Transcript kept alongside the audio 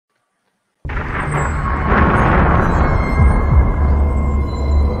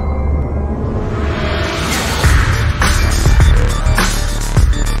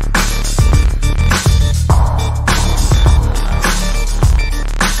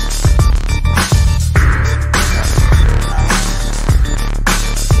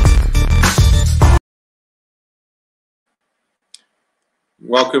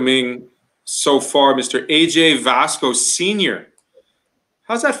welcoming so far Mr. AJ Vasko, Senior.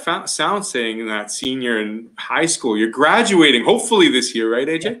 How's that sound saying that senior in high school? You're graduating hopefully this year, right,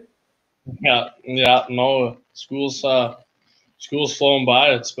 AJ? Yeah. No, school's flown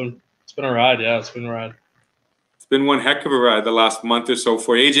by. It's been a ride. Yeah, it's been a ride. It's been one heck of a ride the last month or so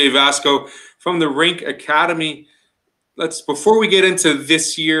for AJ Vasko from the RINK Academy. Before we get into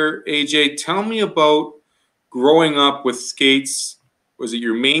this year, AJ, tell me about growing up with skates. Was it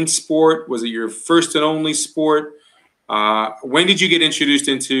your main sport? Was it your first and only sport? When did you get introduced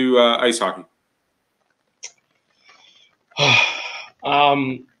into ice hockey?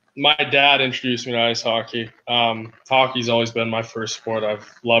 My dad introduced me to ice hockey. Hockey's always been my first sport.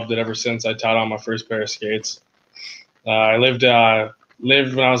 I've loved it ever since I tied on my first pair of skates. I lived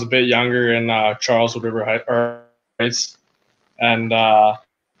when I was a bit younger in Charleswood River Heights, and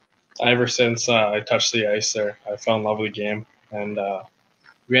ever since I touched the ice there, I fell in love with the game, and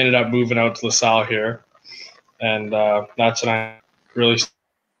we ended up moving out to LaSalle here, and that's when I really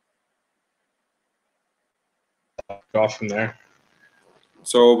got off from there.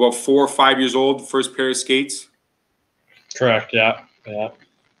 So about 4 or 5 years old, first pair of skates? Correct, yeah.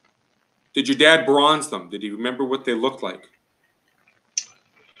 Did your dad bronze them? Did he remember what they looked like?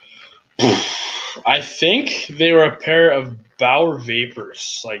 I think they were a pair of Bauer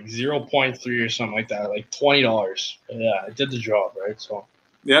Vapors, like 0.3 or something like that, like $20. Yeah, it did the job, right? So.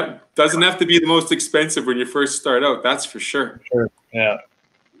 Yeah, doesn't have to be the most expensive when you first start out, that's for sure. Yeah.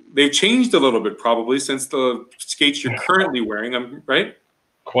 They've changed a little bit probably since the skates you're currently wearing, right?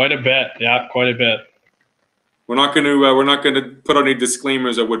 Quite a bit, yeah, quite a bit. We're not going to put any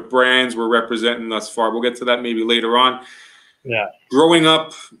disclaimers of what brands we're representing thus far. We'll get to that maybe later on. Yeah. Growing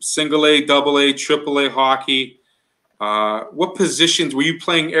up, single A, double A, triple A hockey. What positions were you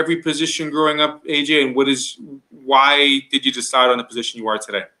playing? Every position growing up, AJ, and why did you decide on the position you are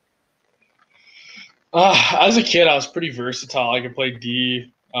today? As a kid, I was pretty versatile. I could play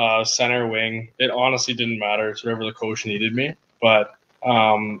D, center, wing. It honestly didn't matter. It's whatever the coach needed me. But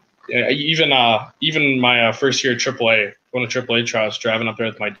even my first year at AAA, going to AAA trials, driving up there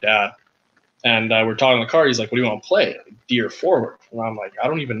with my dad, and we're talking in the car. He's like, "What do you want to play, like D or forward?" And I'm like, "I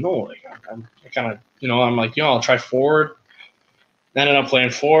don't even know." Like, I kind of, I'm like, I'll try forward. Ended up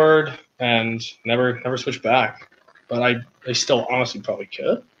playing forward and never switched back. But I still honestly probably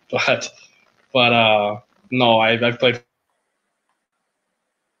could. But no, I've played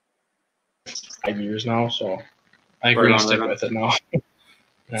 5 years now, so I think we're gonna stick with it now.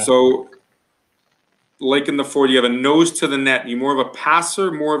 Yeah. So, like in the forward, you have a nose to the net. You more of a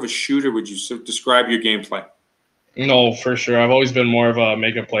passer, more of a shooter? Would you describe your gameplay? No, for sure. I've always been more of a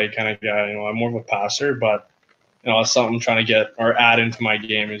make a play kind of guy. I'm more of a passer, but it's something I'm trying to get or add into my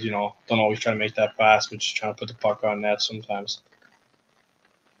game is don't always try to make that pass, but just trying to put the puck on net sometimes.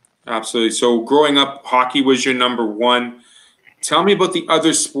 Absolutely. So, growing up, hockey was your number one. Tell me about the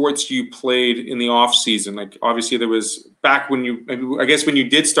other sports you played in the off season. Like, obviously, there was back when I guess when you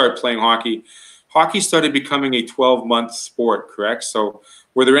did start playing hockey, hockey started becoming a 12-month sport, correct? So,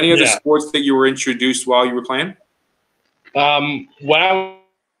 were there any other sports that you were introduced while you were playing? When I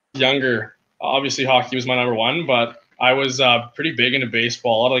was younger, obviously hockey was my number one, but I was pretty big into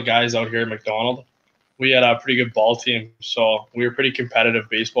baseball. A lot of the guys out here at McDonald, we had a pretty good ball team, so we were pretty competitive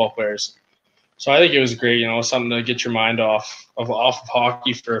baseball players. So I think it was great, something to get your mind off of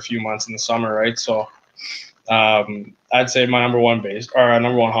hockey for a few months in the summer, right? So I'd say my number one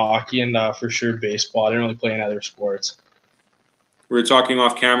hockey, and for sure baseball. I didn't really play any other sports. We were talking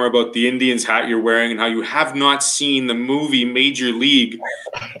off camera about the Indians hat you're wearing and how you have not seen the movie Major League.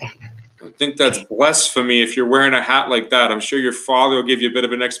 I think that's blasphemy if you're wearing a hat like that. I'm sure your father will give you a bit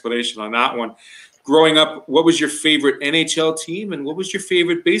of an explanation on that one. Growing up, what was your favorite NHL team and what was your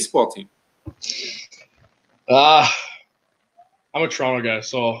favorite baseball team? I'm a Toronto guy,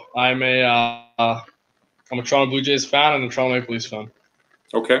 so I'm a Toronto Blue Jays fan and a Toronto Maple Leafs fan.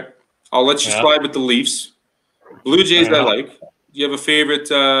 Okay, I'll let you slide with the Leafs. Blue Jays, I like. Do you have a favorite?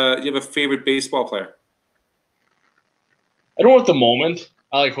 You have a favorite baseball player? I don't know at the moment.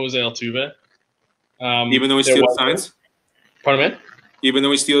 I like Jose Altuve. Even though he steals the signs? Pardon me? Even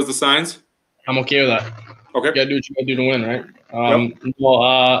though he steals the signs? I'm okay with that. Okay. You gotta do what you gotta do to win, right? Well,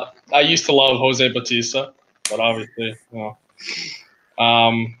 I used to love Jose Bautista, but obviously,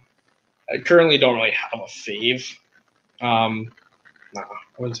 I currently don't really have a fave. I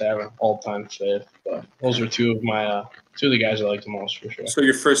wouldn't say I have an all-time fave, but those are two of the guys I like the most for sure. So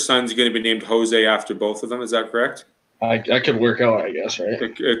your first son's going to be named Jose after both of them, is that correct? I could work out, I guess, right?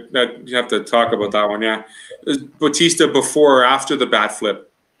 You have to talk about that one, yeah. Is Bautista before or after the bat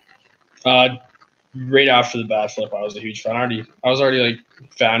flip? right after the bat flip, I was a huge fan. I was already like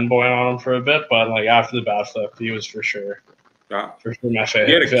fanboying on him for a bit, but like after the bat flip, he was for sure my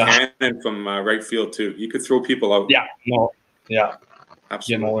favorite. He had a cannon from right field too. You could throw people out. Yeah,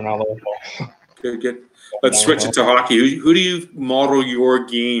 absolutely. Good. Let's switch it to hockey. Who do you model your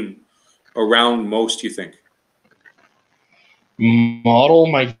game around most, you think? Model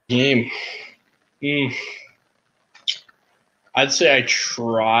my game. I'd say I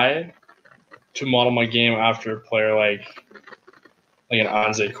try to model my game after a player like an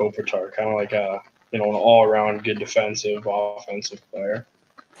Anze Kopitar, kind of like an all-around good defensive, offensive player.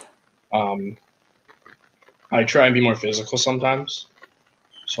 I try and be more physical sometimes.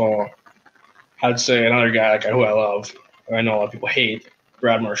 So I'd say another guy who I love, or I know a lot of people hate,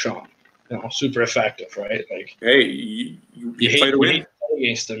 Brad Marchand. Super effective, right? Like, hey, you hate to win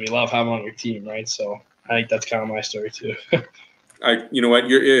against him. You love having him on your team, right? So I think that's kind of my story too. You know what?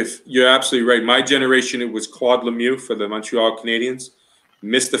 You're absolutely right. My generation, it was Claude Lemieux for the Montreal Canadiens.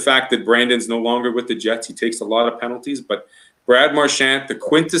 Missed the fact that Brandon's no longer with the Jets. He takes a lot of penalties, but Brad Marchand, the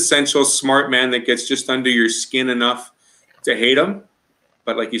quintessential smart man that gets just under your skin enough to hate him.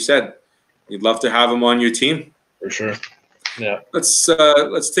 But like you said, you'd love to have him on your team. For sure. Yeah. Let's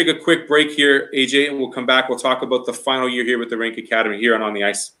take a quick break here, AJ, and we'll come back. We'll talk about the final year here with the RINK Academy here on the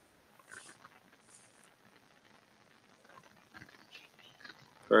Ice.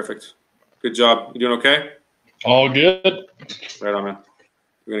 Perfect. Good job. You doing okay? All good. Right on, man.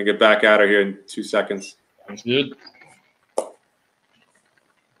 We're going to get back at her here in 2 seconds. Sounds good.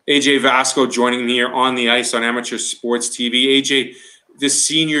 AJ Vasko joining me here on the Ice on Amateur Sports TV. AJ, this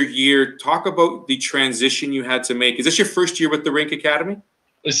senior year, talk about the transition you had to make. Is this your first year with the RINK Academy?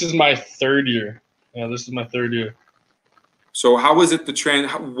 This is my third year. Yeah, this is my third year. So how was it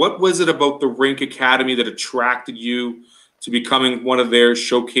what was it about the RINK Academy that attracted you to becoming one of their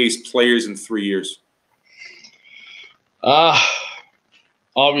showcase players in 3 years?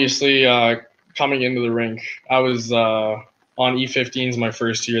 Obviously, coming into the rink, I was on E15s my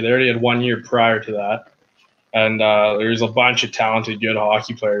first year. They already had 1 year prior to that. And there's a bunch of talented, good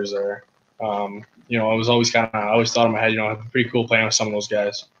hockey players there. I was always I always thought in my head, it'd be pretty cool playing with some of those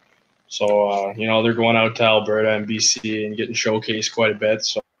guys. So, they're going out to Alberta and BC and getting showcased quite a bit.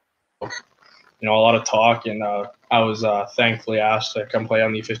 So, a lot of talk. And I was thankfully asked to come play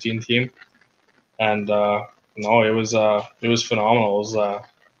on the E15 team. And, it was phenomenal. It was a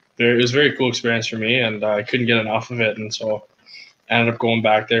very cool experience for me, and I couldn't get enough of it. And so I ended up going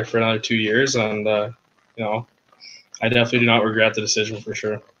back there for another 2 years. And, I definitely do not regret the decision for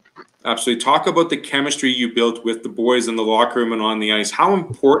sure. Absolutely. Talk about the chemistry you built with the boys in the locker room and on the ice. How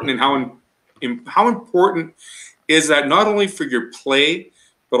important and how important is that not only for your play,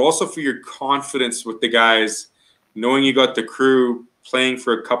 but also for your confidence with the guys, knowing you got the crew playing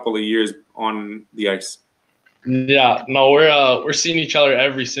for a couple of years on the ice? Yeah, no, we're seeing each other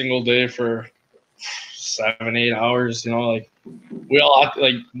every single day for 7-8 hours. We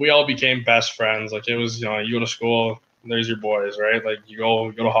all became best friends. Like, it was, you go to school, there's your boys, right? Like, you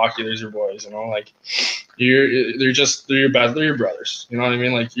go to hockey, there's your boys. They're your brothers. You know what I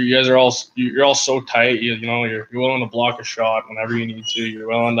mean? Like, you guys are you're all so tight. You're willing to block a shot whenever you need to. You're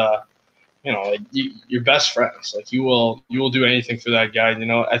willing to, you're best friends. Like, you will do anything for that guy.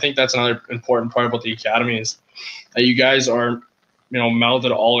 I think that's another important part about the academy is that you guys are,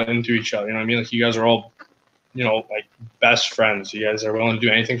 melded all into each other. You know what I mean? Like, you guys are all, like best friends. You guys are willing to do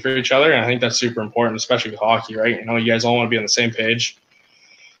anything for each other. And I think that's super important, especially with hockey, right? You guys all want to be on the same page.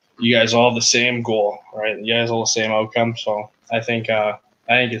 You guys all have the same goal, right? You guys all the same outcome. So I think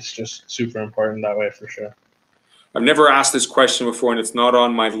it's just super important that way for sure. I've never asked this question before, and it's not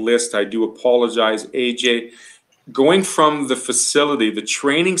on my list. I do apologize, AJ. Going from the facility, the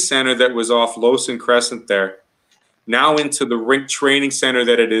training center that was off Lawson Crescent there, now into the RINK training center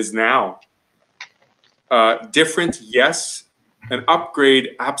that it is now. Different, yes. An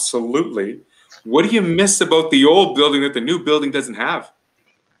upgrade, absolutely. What do you miss about the old building that the new building doesn't have?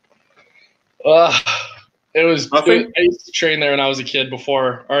 It was I used to train there when I was a kid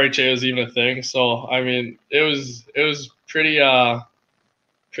before RHA was even a thing. So I mean, it was pretty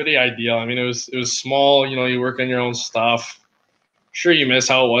ideal. I mean, it was small. You work on your own stuff. Sure, you miss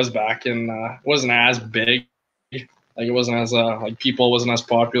how it was back, and it wasn't as big. Like, it wasn't as people wasn't as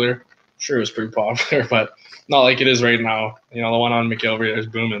popular. Sure, it was pretty popular, but not like it is right now. The one on McGillivray is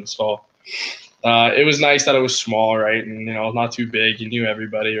booming. So it was nice that it was small, right, and not too big. You knew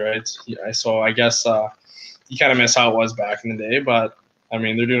everybody, right? So I guess you kind of miss how it was back in the day, but I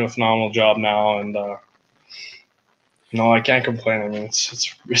mean, they're doing a phenomenal job now, and I can't complain. I mean,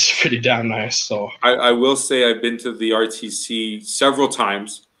 it's pretty damn nice. So I will say I've been to the RTC several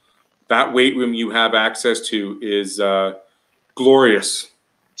times. that weight room you have access to is glorious.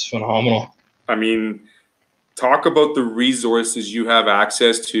 It's phenomenal. I mean, talk about the resources you have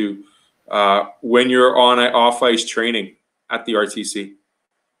access to when you're on an off-ice training at the RTC.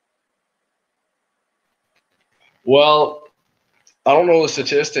 Well, I don't know the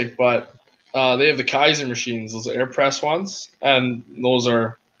statistic, but they have the Caisse machines, those air press ones, and those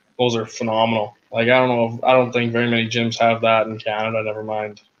are phenomenal. Like, I don't think very many gyms have that in Canada. Never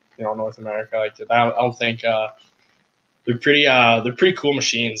mind, North America. Like, I don't think they're pretty cool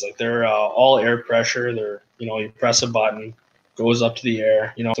machines. Like, they're all air pressure. They're, you press a button, goes up to the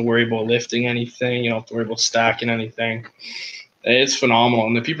air. You don't have to worry about lifting anything. You don't have to worry about stacking anything. It's phenomenal.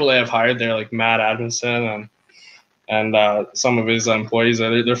 And the people they have hired there, like Matt Adamson and some of his employees,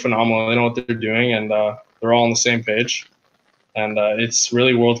 they're phenomenal. They know what they're doing, and they're all on the same page. And it's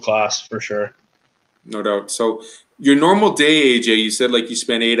really world class for sure. No doubt. So your normal day, AJ, you said like you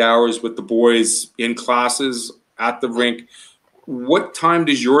spend 8 hours with the boys in classes at the rink. What time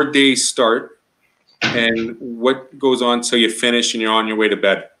does your day start, and what goes on till you finish and you're on your way to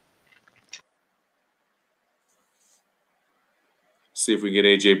bed? See if we get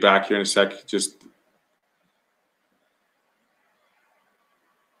AJ back here in a sec. Just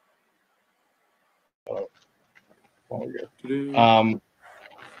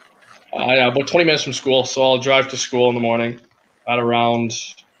about 20 minutes from school, so I'll drive to school in the morning at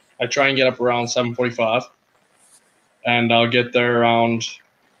around. I try and get up around 7:45, and I'll get there around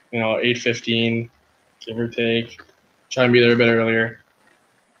 8:15, give or take. Try and be there a bit earlier,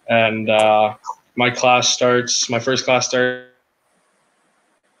 and my first class starts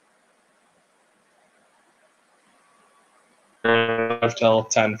till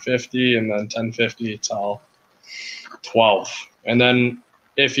 10:50, and then 10:50 till 12. And then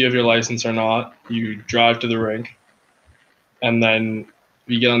if you have your license or not, you drive to the rink, and then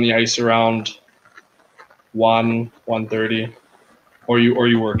you get on the ice around 1:30, or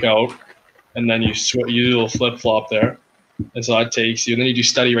you work out, and then you do a little flip-flop there. And so that takes you, and then you do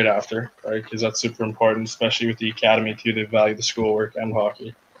study right after, right? Because that's super important, especially with the academy too. They value the schoolwork and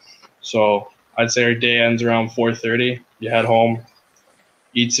hockey. So I'd say our day ends around 4:30. You head home,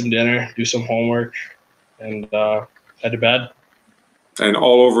 eat some dinner, do some homework, and head to bed. And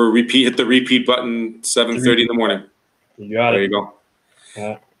all over repeat, hit the repeat button 7:30 in the morning. You got it. There you go.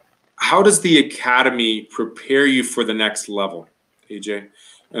 Yeah. How does the academy prepare you for the next level, AJ?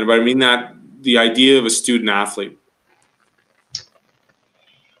 And by I mean that, the idea of a student athlete.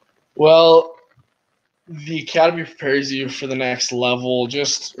 Well, the academy prepares you for the next level.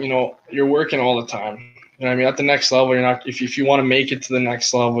 Just, you're working all the time. At the next level, you're not. If you want to make it to the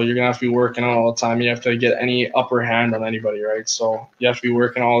next level, you're gonna have to be working all the time. You have to get any upper hand on anybody, right? So you have to be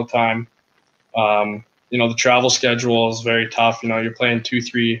working all the time. The travel schedule is very tough. You're playing 2,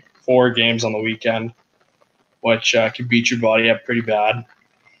 3, 4 games on the weekend, which can beat your body up pretty bad.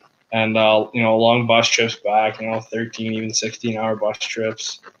 And long bus trips back. 13, even 16-hour bus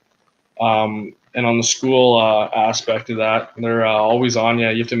trips. And on the school aspect of that, they're always on you.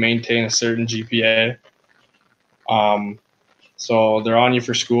 You have to maintain a certain GPA. So they're on you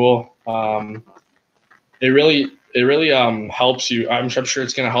for school. It really helps you. I'm sure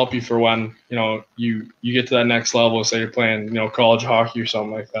it's going to help you for when, you get to that next level. Say you're playing, college hockey or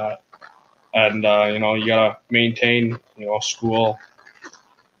something like that. And, you got to maintain, school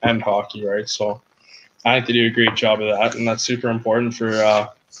and hockey, right? So I think they do a great job of that. And that's super important for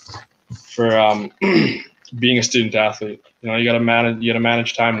being a student athlete. You got to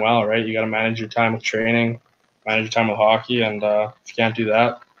manage time well, right? You got to manage your time with training, manage your time with hockey, and if you can't do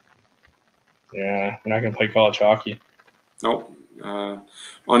that, you're not gonna play college hockey. No.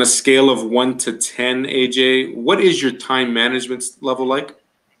 On a scale of 1 to 10, AJ, what is your time management level like?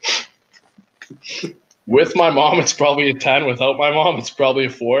 With my mom, it's probably a 10. Without my mom, it's probably a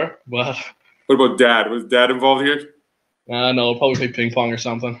 4. But what about dad? Was dad involved here? No, probably play ping pong or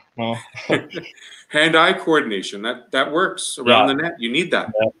something. No. Hand-eye coordination, that works around the net. You need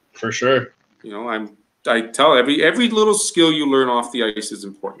that. Yeah, for sure. I tell every little skill you learn off the ice is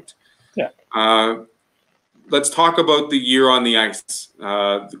important. Yeah. Let's talk about the year on the ice.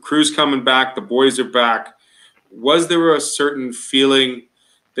 The crew's coming back. The boys are back. Was there a certain feeling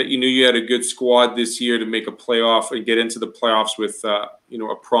that you knew you had a good squad this year to make a playoff and get into the playoffs with a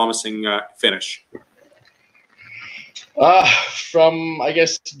promising finish? From, I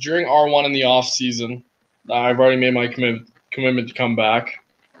guess, during R1 in the off season, I've already made my commitment to come back,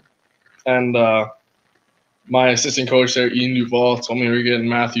 and my assistant coach there, Ian Duval, told me we were getting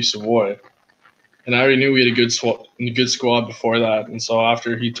Matthew Savoy, and I already knew we had a good squad before that. And so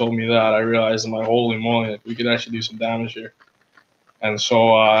after he told me that, I realized, I'm like, holy moly, we could actually do some damage here. And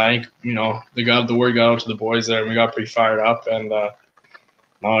so I think, the word got out to the boys there, and we got pretty fired up. And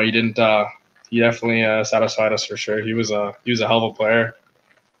no, he didn't. He definitely satisfied us for sure. He was a hell of a player,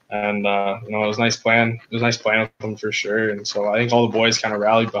 and it was nice playing. It was nice playing with him for sure. And so I think all the boys kind of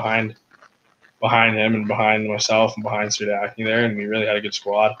rallied behind him and behind myself and behind Sudaki there, and we really had a good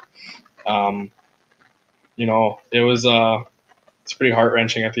squad. It was it's pretty heart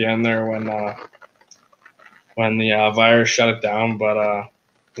wrenching at the end there when the virus shut it down, but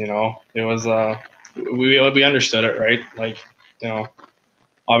it was we understood it, right? Like,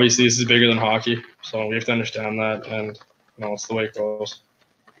 obviously this is bigger than hockey, so we have to understand that, and it's the way it goes.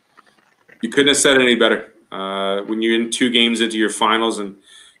 You couldn't have said it any better. When you're in 2 games into your finals and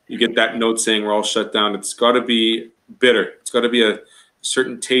you get that note saying we're all shut down, it's got to be bitter. It's got to be a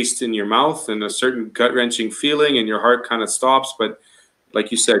certain taste in your mouth and a certain gut-wrenching feeling, and your heart kind of stops. But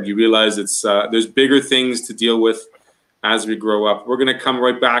like you said, you realize it's there's bigger things to deal with as we grow up. We're going to come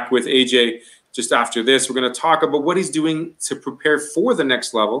right back with AJ just after this. We're going to talk about what he's doing to prepare for the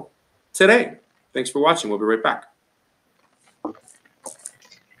next level today. Thanks for watching. We'll be right back.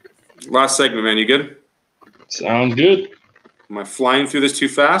 Last segment, man. You good? Sounds good. Am I flying through this too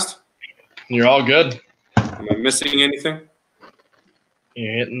fast? You're all good. Am I missing anything?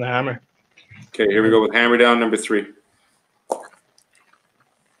 You're hitting the hammer. Okay, here we go with hammer down number 3.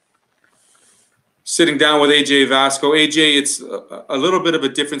 Sitting down with AJ Vasko. AJ, it's a little bit of a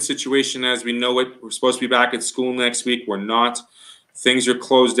different situation as we know it. We're supposed to be back at school next week. We're not. Things are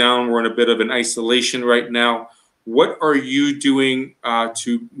closed down. We're in a bit of an isolation right now. What are you doing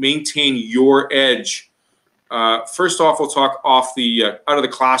to maintain your edge? First off, we'll talk off the out of the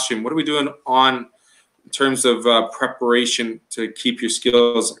classroom. What are we doing in terms of preparation to keep your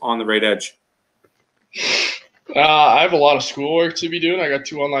skills on the right edge? I have a lot of schoolwork to be doing. I got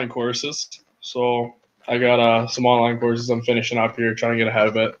 2 online courses. So I got some online courses I'm finishing up here, trying to get ahead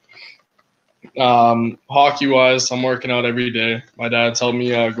of it. Hockey-wise, I'm working out every day. My dad told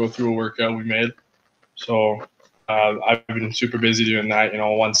me go through a workout we made. So I've been super busy doing that,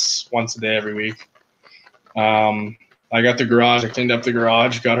 once a day every week. I got the garage. I cleaned up the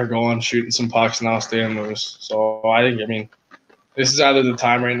garage, got her going, shooting some pucks now, staying loose. So I think, this is either the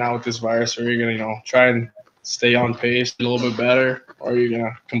time right now with this virus where you're going to, try and stay on pace a little bit better, or you're going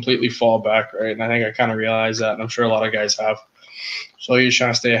to completely fall back, right? And I think I kind of realized that, and I'm sure a lot of guys have. So you're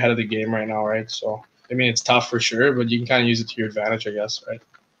trying to stay ahead of the game right now, right? So, it's tough for sure, but you can kind of use it to your advantage, I guess, right?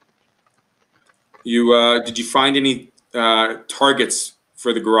 You did you find any targets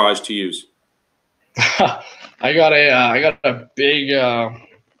for the garage to use? I got a big, I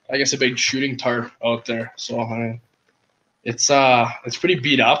guess a big shooting tarp out there. So it's pretty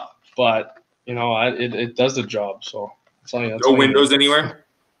beat up, but it does the job. So no windows anywhere.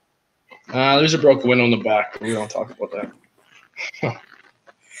 There's a broken window in the back, but we don't talk about that.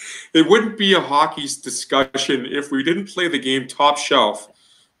 It wouldn't be a hockey's discussion if we didn't play the game top shelf,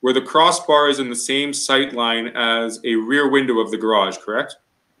 where the crossbar is in the same sight line as a rear window of the garage. Correct.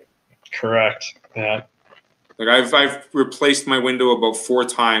 Correct. Yeah. Like I've replaced my window about 4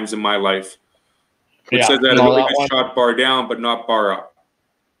 times in my life, which says that a really good shot bar down, but not bar up.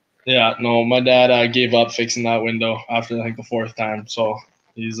 Yeah, no, my dad gave up fixing that window after I think the 4th time, so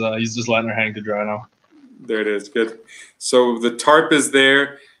he's just letting her hang to dry now. There it is. Good. So the tarp is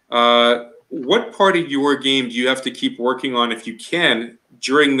there. What part of your game do you have to keep working on, if you can,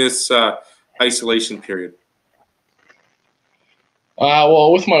 during this isolation period?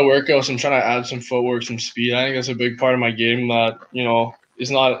 Well, with my workouts, I'm trying to add some footwork, some speed. I think that's a big part of my game that, is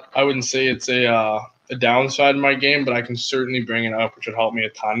not, I wouldn't say it's a downside of my game, but I can certainly bring it up, which would help me a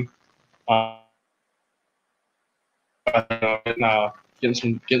ton.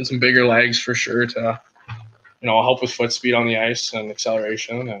 Getting some bigger legs for sure to, help with foot speed on the ice and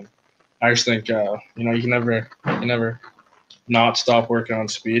acceleration. And I just think, you can never not stop working on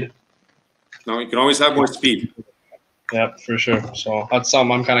speed. No, you can always have more speed. Yeah, for sure. So that's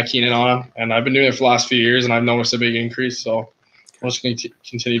something I'm kind of keen in on, and I've been doing it for the last few years, and I've noticed a big increase. So I'm just going to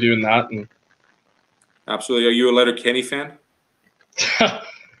continue doing that. And absolutely. Are you a Letterkenny fan?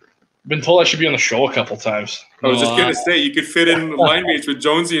 Been told I should be on the show a couple times. I was just going to say, you could fit in line mates with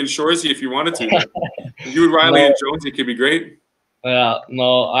Jonesy and Shoresy if you wanted to. You and Riley and Jonesy could be great. Yeah,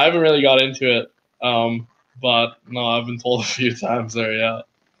 no, I haven't really got into it. But no, I've been told a few times there, yeah.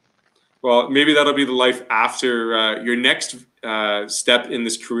 Well, maybe that'll be the life after your next step in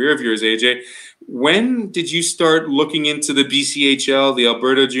this career of yours, AJ. When did you start looking into the BCHL, the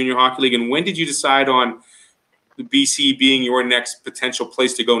Alberta Junior Hockey League, and when did you decide on the BC being your next potential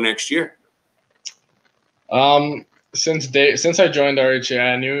place to go next year? Since I joined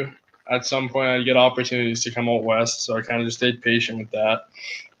RHA, at some point I'd get opportunities to come out west, so I kind of just stayed patient with that.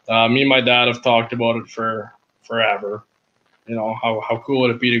 Me and my dad have talked about it for forever. You know, how cool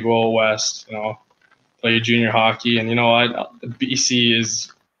would it be to go out west, you know, play junior hockey. And, you know, BC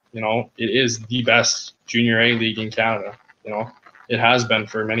is, you know, it is the best junior A league in Canada. You know, it has been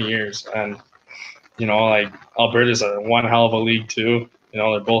for many years. And, you know, like Alberta's one hell of a league too. You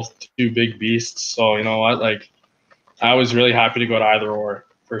know, they're both two big beasts. So, you know what, like, I was really happy to go to either or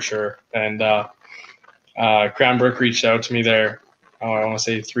for sure. And Cranbrook reached out to me there, I want to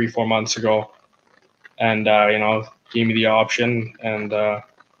say 3-4 months ago. And, you know, gave me the option. And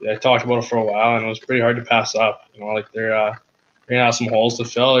I talked about it for a while, and it was pretty hard to pass up. You know, like they're going to have some holes to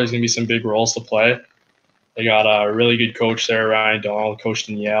fill. There's going to be some big roles to play. They got a really good coach there, Ryan Donald, coached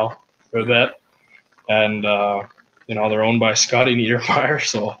in Yale for a bit. And, you know, they're owned by Scotty Niedermayer,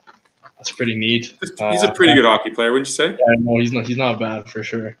 so that's pretty neat. He's a pretty good hockey player, wouldn't you say? Yeah, no, he's not bad for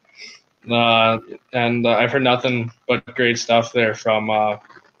sure. And I've heard nothing but great stuff there from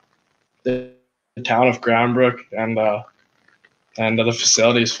the town of Cranbrook, and the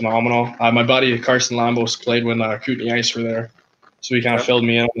facility is phenomenal. My buddy Carson Lambos played when Kootenay Ice were there, so he kind of filled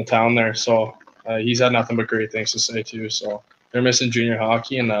me in on the town there. So he's had nothing but great things to say too. So they're missing junior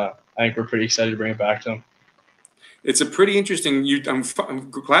hockey, and I think we're pretty excited to bring it back to them. It's a pretty interesting.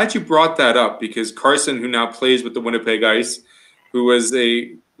 I'm glad you brought that up, because Carson, who now plays with the Winnipeg Ice, who was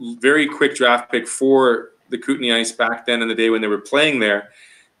a very quick draft pick for the Kootenay Ice back then in the day when they were playing there,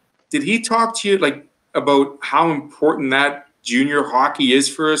 did he talk to you like about how important that junior hockey is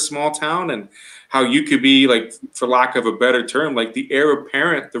for a small town, and how you could be, like, for lack of a better term, like the heir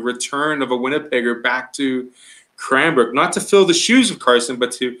apparent, the return of a Winnipegger back to Cranbrook, not to fill the shoes of Carson,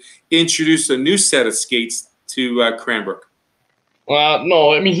 but to introduce a new set of skates to Cranbrook? Well,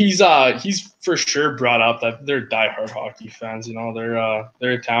 no, I mean, he's for sure brought up that they're diehard hockey fans. You know,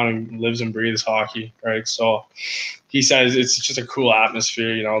 they're a town and lives and breathes hockey, right? So he says it's just a cool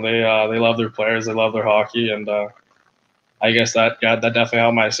atmosphere. You know, they love their players, they love their hockey, and I guess that definitely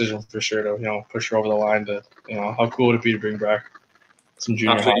helped my decision for sure to, you know, push her over the line. To, you know, how cool would it be to bring back some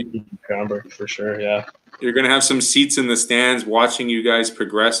junior hockey in Cranbrook for sure? Yeah. You're going to have some seats in the stands watching you guys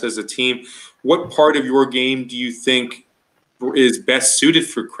progress as a team. What part of your game do you think is best suited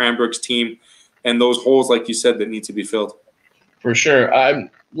for Cranbrook's team and those holes, like you said, that need to be filled? For sure.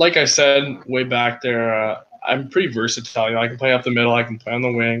 Like I said way back there, I'm pretty versatile. You know, I can play up the middle. I can play on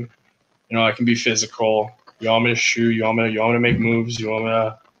the wing. You know, I can be physical. You want me to shoot? You want me to make moves? You want me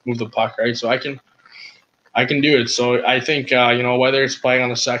to move the puck, right? So I can do it. So I think, you know, whether it's playing on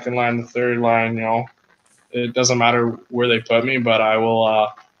the second line, the third line, you know, it doesn't matter where they put me, but I will.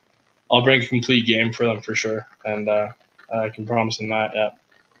 I'll bring a complete game for them for sure, and I can promise them that. Yeah.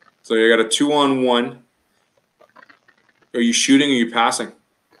 So you got a 2-on-1. Are you shooting or are you passing?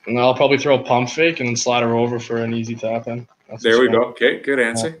 And I'll probably throw a pump fake and then slide her over for an easy tap in. There we go. Okay, good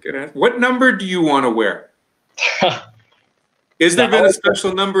answer. Yeah. Good answer. What number do you want to wear? Is there been a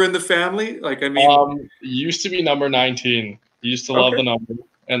special number in the family? Like, I mean, it used to be number 19. I used to love the number,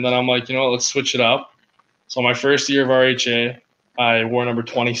 and then I'm like, you know what, let's switch it up. So my first year of RHA, I wore number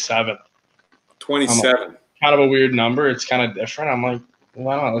 27. 27. Kind of a weird number. It's kind of different. I'm like,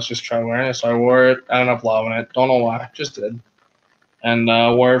 why not? Let's just try wearing it. So I wore it. I ended up loving it. Don't know why. Just did. And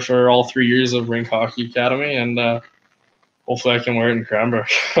wore it for all 3 years of RINK Hockey Academy, and hopefully I can wear it in Cranbrook.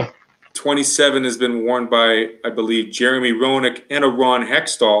 27 has been worn by, I believe, Jeremy Roenick and a Ron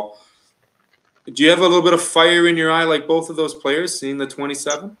Hextall. Do you have a little bit of fire in your eye like both of those players, seeing the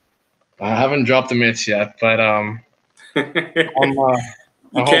 27? I haven't dropped the mitts yet, but you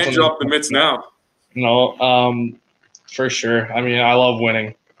can't drop the mitts now. No, for sure. I mean, I love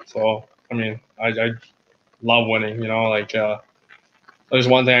winning. So, I mean, I love winning, you know, like there's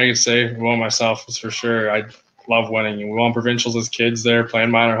one thing I can say about myself is for sure. I love winning. We won provincials as kids there,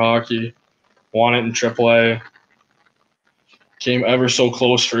 playing minor hockey, won it in AAA, came ever so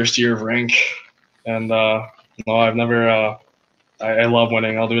close first year of RINK. And, no, I've never I love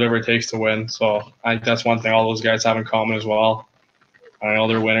winning. I'll do whatever it takes to win. So I think that's one thing all those guys have in common as well. I know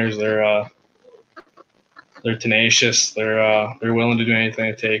they're winners. They're tenacious. They're willing to do anything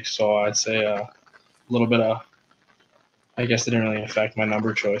it takes. So I'd say a little bit of, I guess it didn't really affect my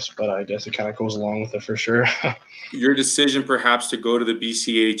number choice, but I guess it kind of goes along with it for sure. Your decision perhaps to go to the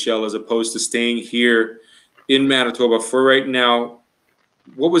BCHL as opposed to staying here in Manitoba for right now,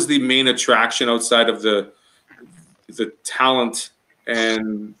 what was the main attraction outside of the talent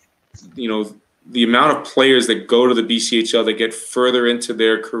and, you know, the amount of players that go to the BCHL that get further into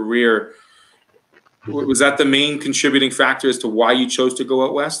their career? Was that the main contributing factor as to why you chose to go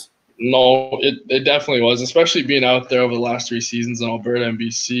out west? No, it definitely was, especially being out there over the last 3 seasons in Alberta and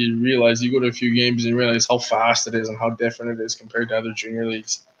BC. You realize you go to a few games and you realize how fast it is and how different it is compared to other junior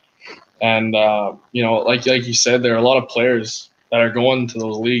leagues. And, you know, like you said, there are a lot of players that are going to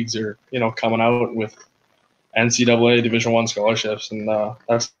those leagues or, you know, coming out with NCAA Division I scholarships. And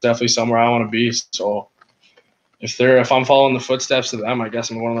that's definitely somewhere I want to be. So if I'm following the footsteps of them, I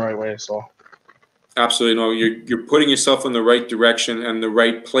guess I'm going the right way. So. Absolutely. No, you're putting yourself in the right direction and the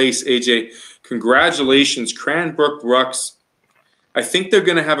right place, AJ. Congratulations, Cranbrook Bucks. I think they're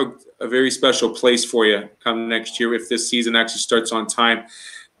going to have a very special place for you come next year if this season actually starts on time.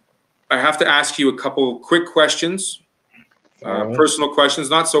 I have to ask you a couple quick questions, personal questions,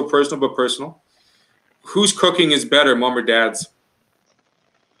 not so personal, but personal. Whose cooking is better, mom or dad's?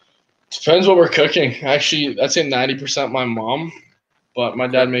 Depends what we're cooking. Actually, I'd say 90% my mom. But my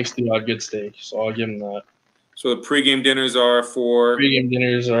dad makes the odd good steak, so I'll give him that. So the pregame dinners are for? Pregame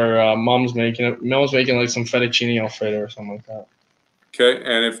dinners are mom's making it. Mom's making like some fettuccine alfredo or something like that. Okay,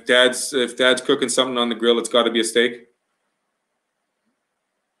 and if dad's cooking something on the grill, it's got to be a steak?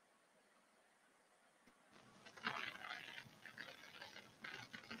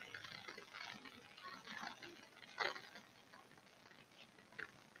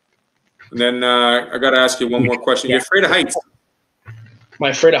 And then I got to ask you one more question. You're afraid of heights? Am I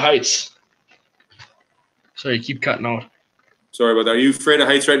afraid of heights? Sorry, you keep cutting out. Sorry about that. Are you afraid of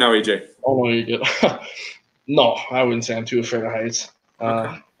heights right now, AJ? Oh, no, you're good. No, I wouldn't say I'm too afraid of heights.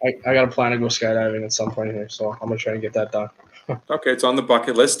 Okay. I got a plan to go skydiving at some point here, so I'm going to try and get that done. Okay, it's on the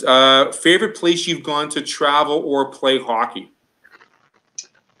bucket list. Favorite place you've gone to travel or play hockey?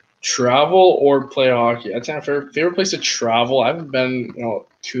 Travel or play hockey? I'd say my favorite place to travel. I haven't been,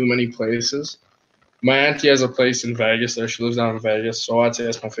 too many places. My auntie has a place in Vegas there. She lives down in Vegas, so I'd say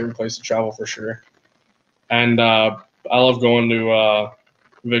that's my favorite place to travel for sure. And I love going to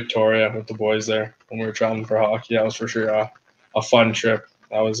Victoria with the boys there when we were traveling for hockey. That was for sure a fun trip.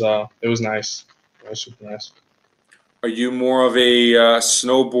 It was nice. It was super nice. Are you more of a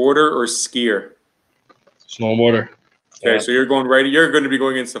snowboarder or skier? Snowboarder. Okay, yeah. So you're going to be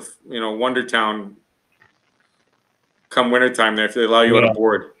going into Wondertown come wintertime there if they allow you on a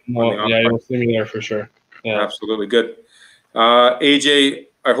board. You'll see me there for sure. Yeah, absolutely. Good. AJ,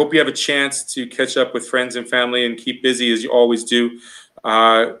 I hope you have a chance to catch up with friends and family and keep busy as you always do.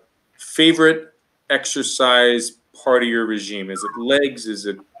 Favorite exercise part of your regime? Is it legs? Is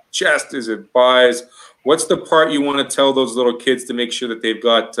it chest? Is it buys? What's the part you want to tell those little kids to make sure that they've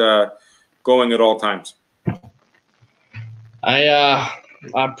got going at all times?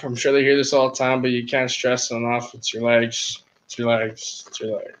 I'm sure they hear this all the time, but you can't stress it enough. It's your legs. It's your legs. It's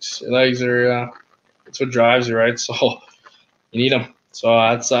your legs. Your legs are it's what drives you, right? So you need them. So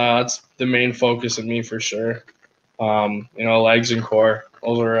that's the main focus of me for sure. Legs and core.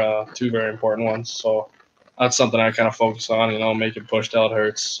 Those are 2 very important ones. So that's something I kind of focus on. Make it push till it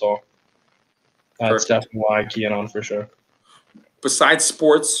hurts. So that's definitely why I key in on for sure. Besides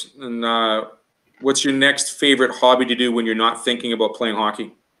sports, and what's your next favorite hobby to do when you're not thinking about playing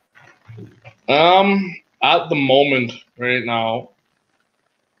hockey? At the moment, right now,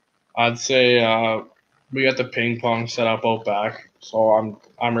 I'd say we got the ping pong set up out back, so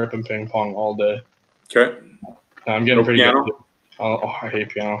I'm ripping ping pong all day. Okay. I'm getting pretty good. I hate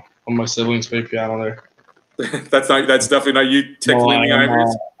piano. All my siblings play piano there. That's definitely not you tickling the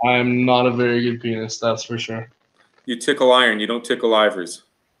ivories. I'm not a very good pianist, that's for sure. You tickle iron, you don't tickle ivories.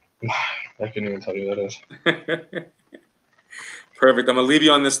 I couldn't even tell you what that is. Perfect. I'm going to leave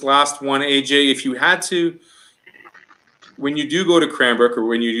you on this last one, AJ. If you had to, when you do go to Cranbrook or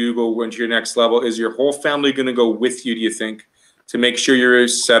when you do go into your next level, is your whole family going to go with you, do you think, to make sure you're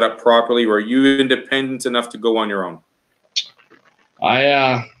set up properly, or are you independent enough to go on your own?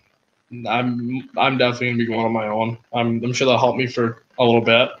 I'm definitely going to be going on my own. I'm sure that'll help me for a little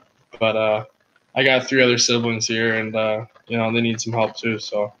bit, but I got 3 other siblings here, and they need some help too,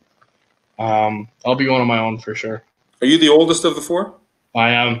 so I'll be going on my own for sure. Are you the oldest of the 4? I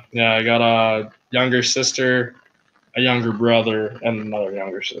am. Yeah, I got a younger sister, a younger brother, and another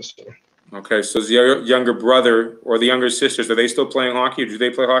younger sister. Okay, so the younger brother or the younger sisters, are they still playing hockey, or do they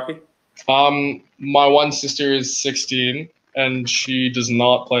play hockey? My one sister is 16, and she does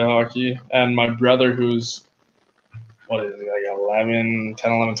not play hockey. And my brother, who's, like 11,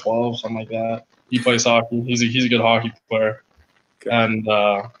 10, 11, 12, something like that, he plays hockey. He's a good hockey player.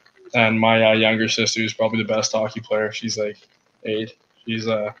 Okay. And my younger sister is probably the best hockey player. She's like 8. She's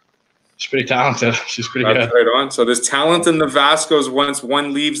pretty talented. She's pretty good. Right on. So there's talent in the Vaskos. Once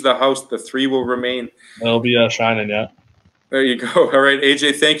one leaves the house, the 3 will remain. They'll be shining, yeah. There you go. All right,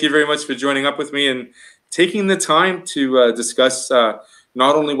 AJ, thank you very much for joining up with me and taking the time to discuss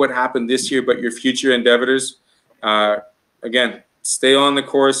not only what happened this year, but your future endeavors. Again, stay on the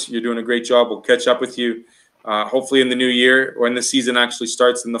course. You're doing a great job. We'll catch up with you hopefully in the new year when the season actually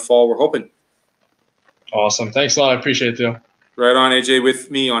starts in the fall. We're hoping. Awesome. Thanks a lot. I appreciate it, Theo. Right on, AJ, with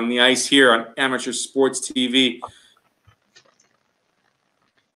me on the ice here on Amateur Sports TV.